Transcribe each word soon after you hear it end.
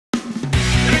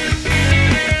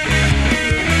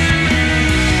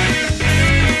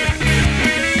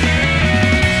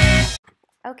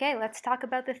Okay, let's talk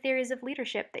about the theories of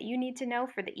leadership that you need to know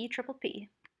for the EPPP.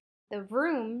 The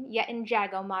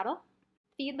Vroom-Yetton-Jago model,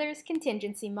 Fiedler's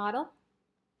contingency model,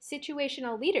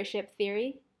 situational leadership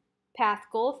theory,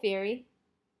 path-goal theory,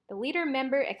 the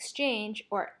leader-member exchange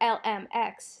or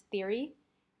LMX theory,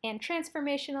 and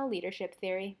transformational leadership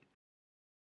theory.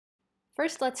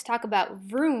 First, let's talk about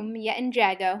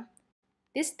Vroom-Yetton-Jago.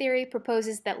 This theory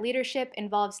proposes that leadership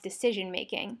involves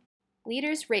decision-making.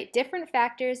 Leaders rate different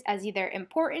factors as either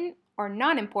important or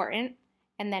non-important,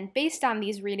 and then based on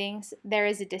these readings, there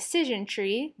is a decision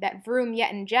tree that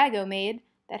Vroom-Yetton-Jago made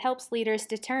that helps leaders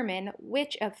determine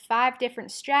which of 5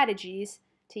 different strategies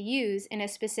to use in a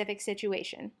specific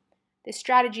situation. The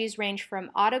strategies range from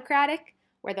autocratic,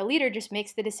 where the leader just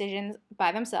makes the decisions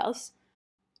by themselves,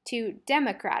 to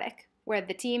democratic, where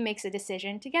the team makes a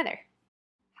decision together.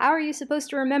 How are you supposed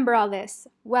to remember all this?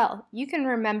 Well, you can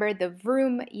remember the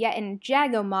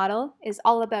Vroom-Yetton-Jago model is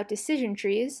all about decision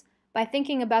trees by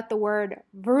thinking about the word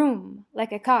vroom,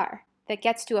 like a car, that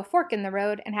gets to a fork in the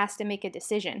road and has to make a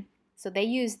decision. So they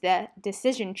use the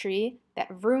decision tree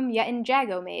that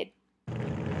Vroom-Yetton-Jago made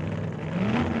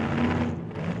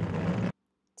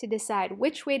to decide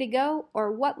which way to go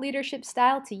or what leadership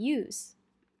style to use.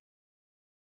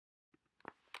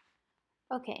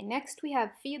 Okay, next we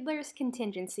have Fiedler's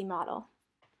contingency model.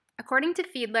 According to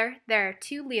Fiedler, there are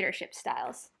 2 leadership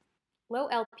styles. Low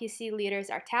LPC leaders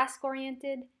are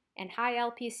task-oriented, and high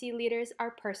LPC leaders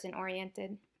are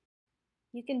person-oriented.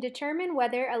 You can determine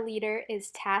whether a leader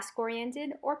is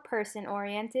task-oriented or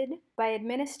person-oriented by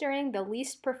administering the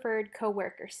least preferred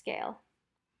coworker scale.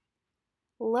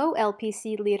 Low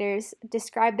LPC leaders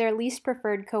describe their least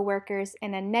preferred coworkers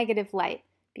in a negative light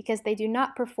because they do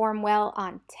not perform well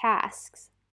on tasks.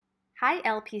 High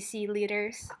LPC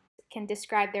leaders can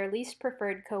describe their least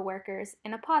preferred coworkers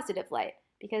in a positive light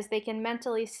because they can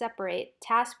mentally separate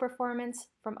task performance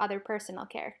from other personal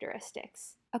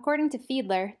characteristics. According to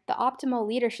Fiedler, the optimal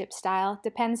leadership style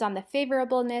depends on the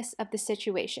favorableness of the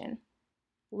situation.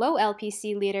 Low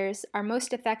LPC leaders are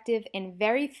most effective in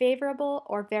very favorable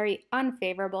or very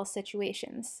unfavorable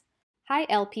situations. High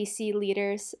LPC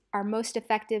leaders are most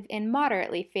effective in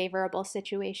moderately favorable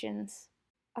situations.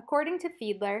 According to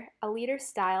Fiedler, a leader's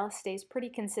style stays pretty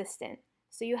consistent,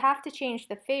 so you have to change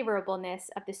the favorableness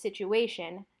of the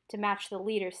situation to match the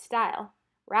leader's style,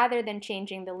 rather than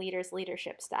changing the leader's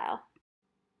leadership style.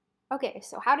 Okay,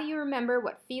 so how do you remember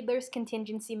what Fiedler's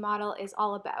contingency model is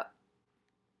all about?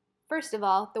 First of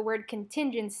all, the word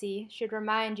contingency should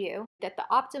remind you that the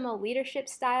optimal leadership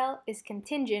style is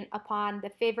contingent upon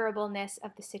the favorableness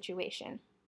of the situation.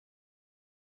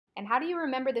 And how do you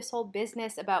remember this whole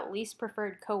business about least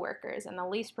preferred coworkers and the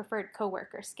least preferred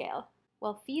coworker scale?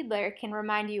 Well, Fiedler can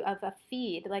remind you of a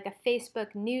feed, like a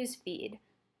Facebook news feed.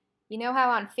 You know how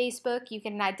on Facebook you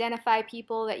can identify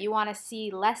people that you want to see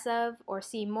less of or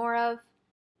see more of?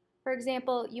 For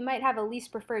example, you might have a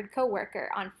least preferred coworker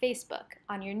on Facebook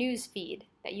on your news feed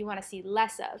that you want to see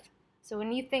less of. So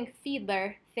when you think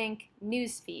Fiedler, think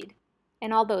news feed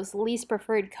and all those least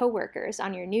preferred coworkers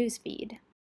on your news feed.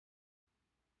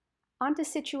 On to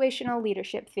situational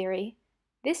leadership theory.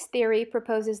 This theory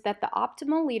proposes that the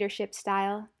optimal leadership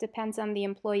style depends on the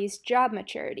employee's job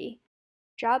maturity.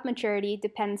 Job maturity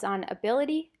depends on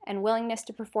ability and willingness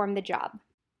to perform the job.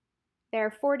 There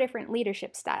are 4 different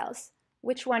leadership styles.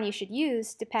 Which one you should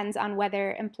use depends on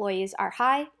whether employees are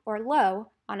high or low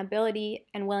on ability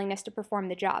and willingness to perform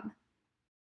the job.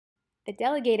 The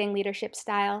delegating leadership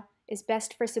style is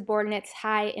best for subordinates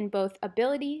high in both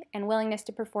ability and willingness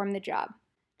to perform the job.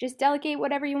 Just delegate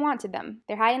whatever you want to them.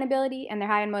 They're high in ability and they're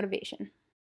high in motivation.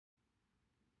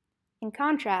 In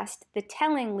contrast, the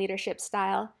telling leadership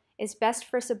style is best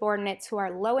for subordinates who are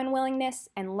low in willingness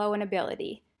and low in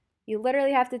ability. You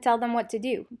literally have to tell them what to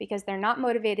do because they're not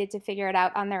motivated to figure it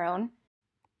out on their own,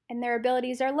 and their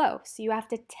abilities are low, so you have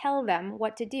to tell them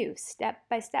what to do step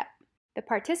by step. The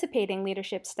participating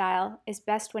leadership style is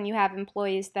best when you have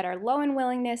employees that are low in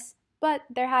willingness, but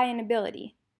they're high in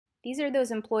ability. These are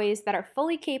those employees that are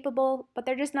fully capable, but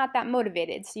they're just not that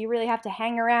motivated, so you really have to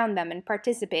hang around them and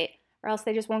participate, or else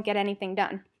they just won't get anything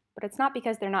done. But it's not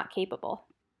because they're not capable.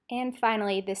 And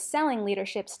finally, this selling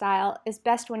leadership style is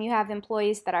best when you have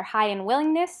employees that are high in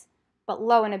willingness, but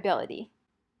low in ability.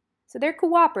 So they're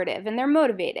cooperative and they're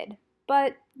motivated,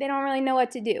 but they don't really know what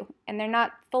to do, and they're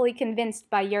not fully convinced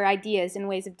by your ideas and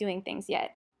ways of doing things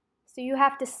yet. So you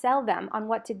have to sell them on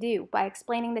what to do by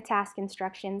explaining the task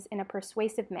instructions in a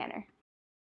persuasive manner.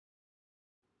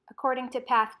 According to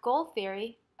path-goal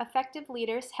theory, effective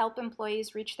leaders help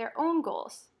employees reach their own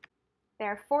goals. There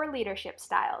are 4 leadership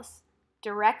styles: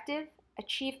 directive,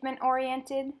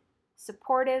 achievement-oriented,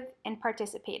 supportive, and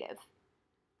participative.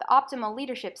 The optimal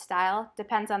leadership style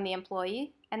depends on the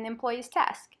employee and the employee's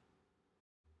task.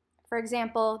 For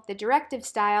example, the directive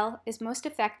style is most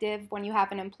effective when you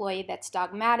have an employee that's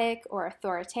dogmatic or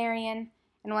authoritarian,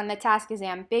 and when the task is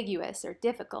ambiguous or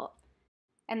difficult.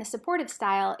 And the supportive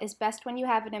style is best when you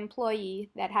have an employee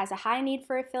that has a high need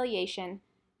for affiliation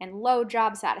and low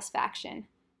job satisfaction,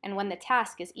 and when the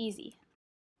task is easy.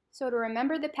 So to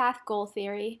remember the path goal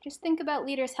theory, just think about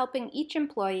leaders helping each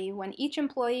employee when each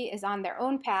employee is on their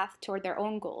own path toward their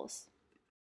own goals.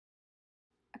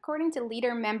 According to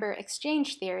leader-member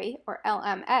exchange theory, or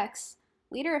LMX,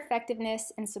 leader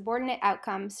effectiveness and subordinate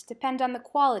outcomes depend on the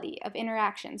quality of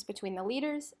interactions between the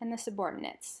leaders and the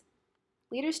subordinates.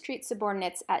 Leaders treat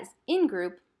subordinates as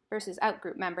in-group versus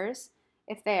out-group members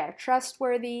if they are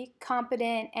trustworthy,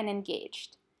 competent, and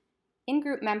engaged.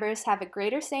 In-group members have a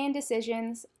greater say in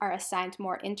decisions, are assigned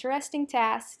more interesting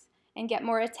tasks, and get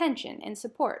more attention and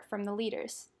support from the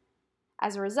leaders.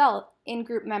 As a result,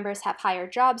 in-group members have higher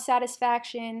job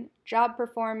satisfaction, job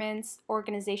performance,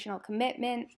 organizational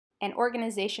commitment, and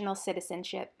organizational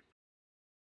citizenship.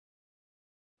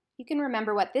 You can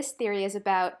remember what this theory is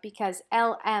about because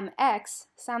LMX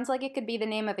sounds like it could be the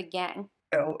name of a gang.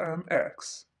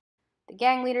 LMX. The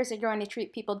gang leaders are going to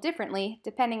treat people differently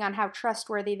depending on how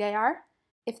trustworthy they are.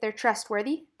 If they're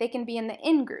trustworthy, they can be in the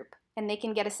in-group, and they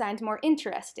can get assigned more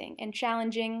interesting and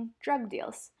challenging drug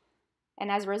deals.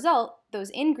 And as a result, those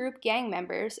in-group gang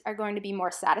members are going to be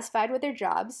more satisfied with their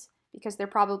jobs because they're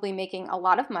probably making a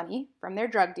lot of money from their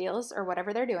drug deals or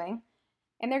whatever they're doing,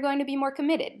 and they're going to be more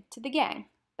committed to the gang.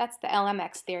 That's the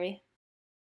LMX theory.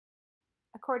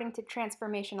 According to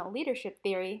transformational leadership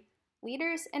theory,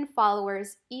 leaders and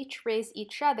followers each raise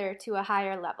each other to a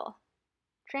higher level.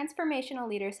 Transformational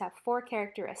leaders have 4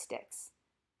 characteristics: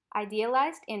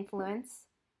 idealized influence,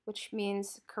 which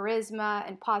means charisma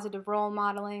and positive role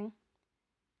modeling;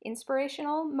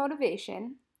 inspirational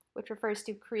motivation, which refers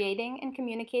to creating and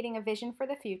communicating a vision for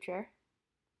the future;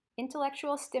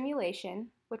 intellectual stimulation,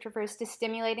 which refers to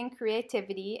stimulating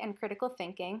creativity and critical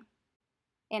thinking;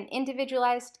 and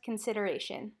individualized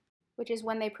consideration, which is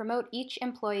when they promote each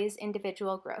employee's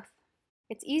individual growth.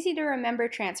 It's easy to remember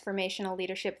transformational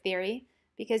leadership theory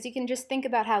because you can just think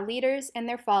about how leaders and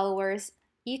their followers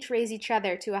each raise each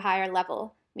other to a higher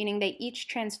level, meaning they each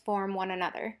transform one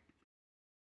another.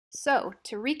 So,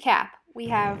 to recap, we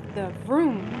have the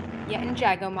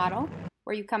Vroom-Yetton-Jago model,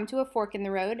 where you come to a fork in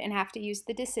the road and have to use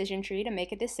the decision tree to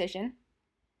make a decision.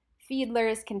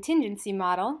 Fiedler's contingency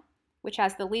model, which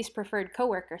has the least preferred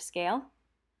coworker scale.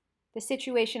 The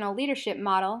situational leadership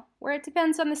model, where it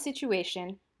depends on the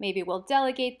situation. Maybe we'll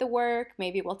delegate the work,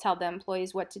 maybe we'll tell the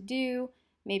employees what to do,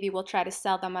 maybe we'll try to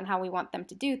sell them on how we want them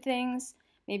to do things,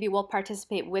 maybe we'll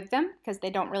participate with them because they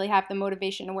don't really have the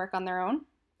motivation to work on their own.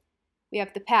 We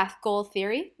have the path goal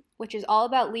theory, which is all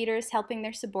about leaders helping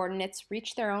their subordinates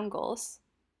reach their own goals.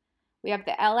 We have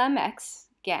the LMX,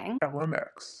 gang,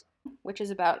 LMX. which is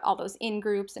about all those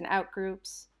in-groups and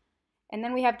out-groups. And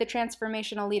then we have the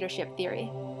transformational leadership theory,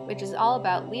 which is all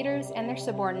about leaders and their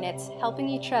subordinates helping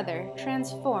each other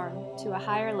transform to a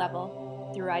higher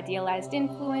level through idealized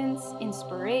influence,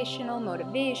 inspirational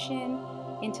motivation,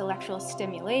 intellectual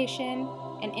stimulation,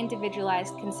 and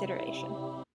individualized consideration.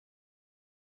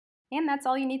 And that's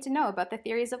all you need to know about the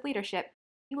theories of leadership.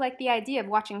 If you like the idea of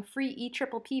watching free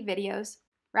EPPP videos,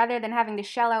 rather than having to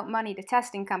shell out money to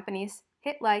testing companies,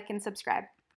 hit like and subscribe.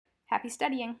 Happy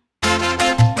studying!